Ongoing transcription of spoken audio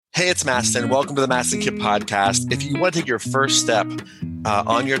Hey, it's Mastin. Welcome to the Mastin Kipp podcast. If you want to take your first step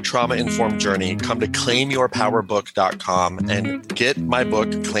on your trauma-informed journey, come to claimyourpowerbook.com and get my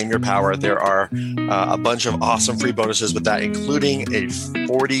book, Claim Your Power. There are a bunch of awesome free bonuses with that, including a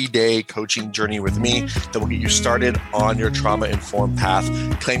 40-day coaching journey with me that will get you started on your trauma-informed path.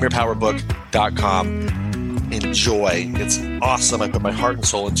 claimyourpowerbook.com. Enjoy. It's awesome. I put my heart and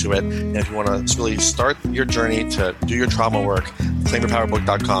soul into it. And if you want to really start your journey to do your trauma work,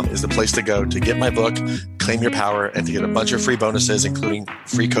 claimyourpowerbook.com is the place to go to get my book, Claim Your Power, and to get a bunch of free bonuses, including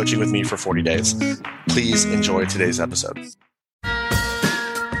free coaching with me for 40 days. Please enjoy today's episode.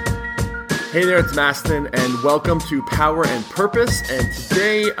 Hey there, it's Mastin, and welcome to Power and Purpose. And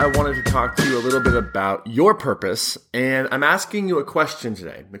today I wanted to talk to you a little bit about your purpose. And I'm asking you a question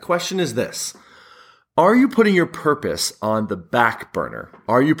today. The question is this. Are you putting your purpose on the back burner?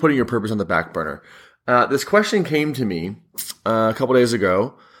 Are you putting your purpose on the back burner? This question came to me a couple days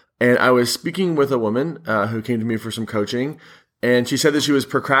ago, and I was speaking with a woman who came to me for some coaching, and she said that she was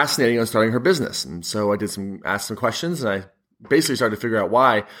procrastinating on starting her business. And so I asked some questions, and I basically started to figure out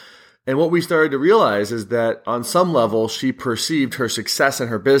why. And what we started to realize is that on some level, she perceived her success in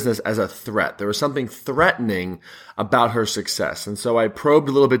her business as a threat. There was something threatening about her success. And so I probed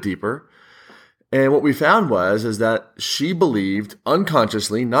a little bit deeper. And what we found is that she believed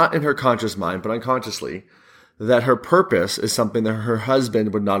unconsciously, not in her conscious mind, but unconsciously, that her purpose is something that her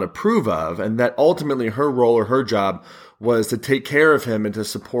husband would not approve of, and that ultimately her role or her job was to take care of him and to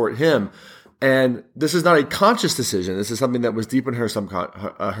support him. And this is not a conscious decision. This is something that was deep in her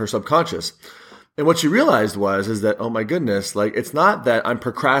subconscious. And what she realized is that, oh my goodness, it's not that I'm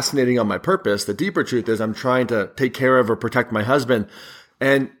procrastinating on my purpose. The deeper truth is I'm trying to take care of or protect my husband.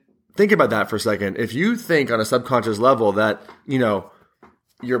 And think about that for a second. If you think on a subconscious level that,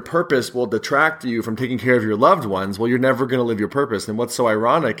 your purpose will detract you from taking care of your loved ones, well, you're never going to live your purpose. And what's so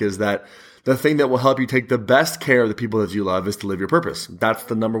ironic is that the thing that will help you take the best care of the people that you love is to live your purpose. That's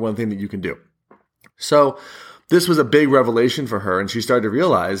the number one thing that you can do. So this was a big revelation for her. And she started to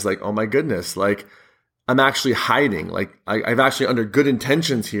realize, oh my goodness, I'm actually hiding. I've actually, under good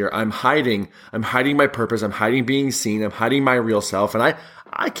intentions here, I'm hiding my purpose. I'm hiding being seen. I'm hiding my real self. And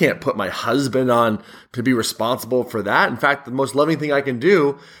I can't put my husband on to be responsible for that. In fact, the most loving thing I can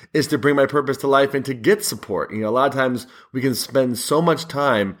do is to bring my purpose to life and to get support. A lot of times we can spend so much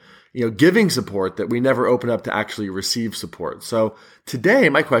time, giving support that we never open up to actually receive support. So today,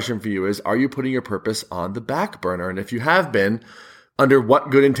 my question for you is, are you putting your purpose on the back burner? And if you have been, under what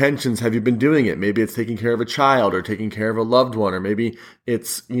good intentions have you been doing it? Maybe it's taking care of a child or taking care of a loved one, or maybe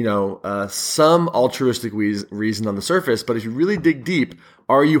it's, some altruistic reason on the surface. But if you really dig deep,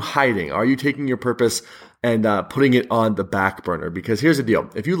 are you hiding? Are you taking your purpose and putting it on the back burner? Because here's the deal.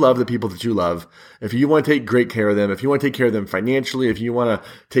 If you love the people that you love, if you want to take great care of them, if you want to take care of them financially, if you want to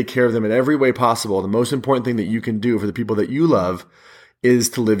take care of them in every way possible, the most important thing that you can do for the people that you love is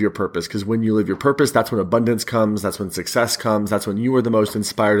to live your purpose. Because when you live your purpose, that's when abundance comes. That's when success comes. That's when you are the most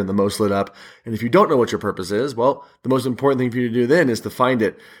inspired and the most lit up. And if you don't know what your purpose is, well, the most important thing for you to do then is to find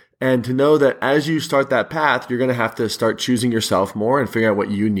it. And to know that as you start that path, you're going to have to start choosing yourself more and figuring out what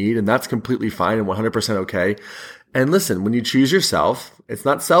you need. And that's completely fine and 100% okay. And listen, when you choose yourself, it's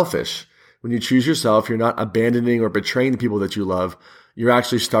not selfish. When you choose yourself, you're not abandoning or betraying the people that you love. You're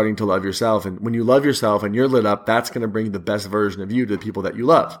actually starting to love yourself. And when you love yourself and you're lit up, that's going to bring the best version of you to the people that you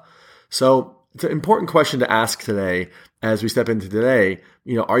love. So it's an important question to ask today as we step into today.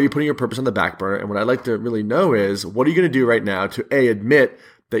 Are you putting your purpose on the back burner? And what I'd like to really know is, what are you going to do right now to admit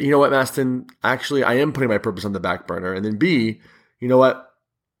that, Mastin, actually, I am putting my purpose on the back burner. And then B, I'm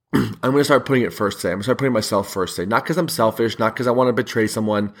going to start putting it first today. I'm going to start putting myself first today. Not because I'm selfish, not because I want to betray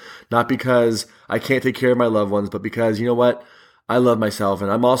someone, not because I can't take care of my loved ones, but because, I love myself.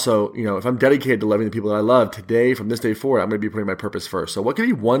 And I'm also, if I'm dedicated to loving the people that I love today, from this day forward, I'm going to be putting my purpose first. So what could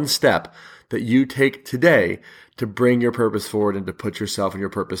be one step that you take today to bring your purpose forward and to put yourself and your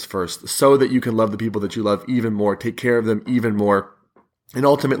purpose first so that you can love the people that you love even more, take care of them even more, and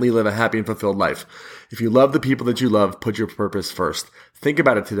ultimately live a happy and fulfilled life? If you love the people that you love, put your purpose first. Think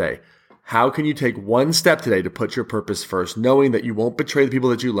about it today. How can you take one step today to put your purpose first, knowing that you won't betray the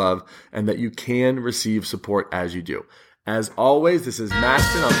people that you love and that you can receive support as you do? As always, this is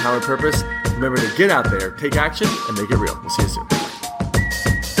Mastin on Power and Purpose. Remember to get out there, take action, and make it real. We'll see you soon.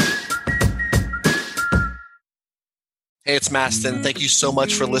 Hey, it's Mastin. Thank you so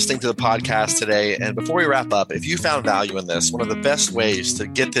much for listening to the podcast today. And before we wrap up, if you found value in this, one of the best ways to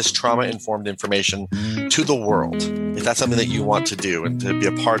get this trauma-informed information to the world, if that's something that you want to do and to be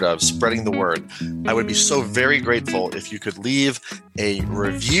a part of, spreading the word, I would be so very grateful if you could leave a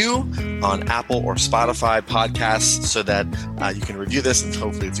review on Apple or Spotify podcasts so that you can review this, and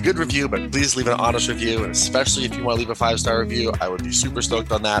hopefully it's a good review, but please leave an honest review. And especially if you want to leave a 5-star review, I would be super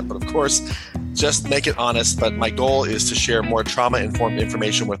stoked on that. But of course, just make it honest. But my goal is to share more trauma-informed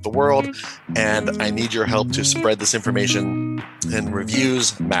information with the world, and I need your help to spread this information, and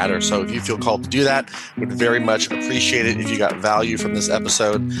reviews matter. So if you feel called to do that, would very much appreciate it. If you got value from this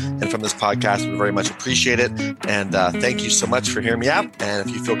episode and from this podcast, would very much appreciate it. And thank you so much for hearing me out. And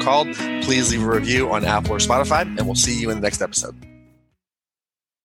if you feel called, please leave a review on Apple or Spotify, and we'll see you in the next episode.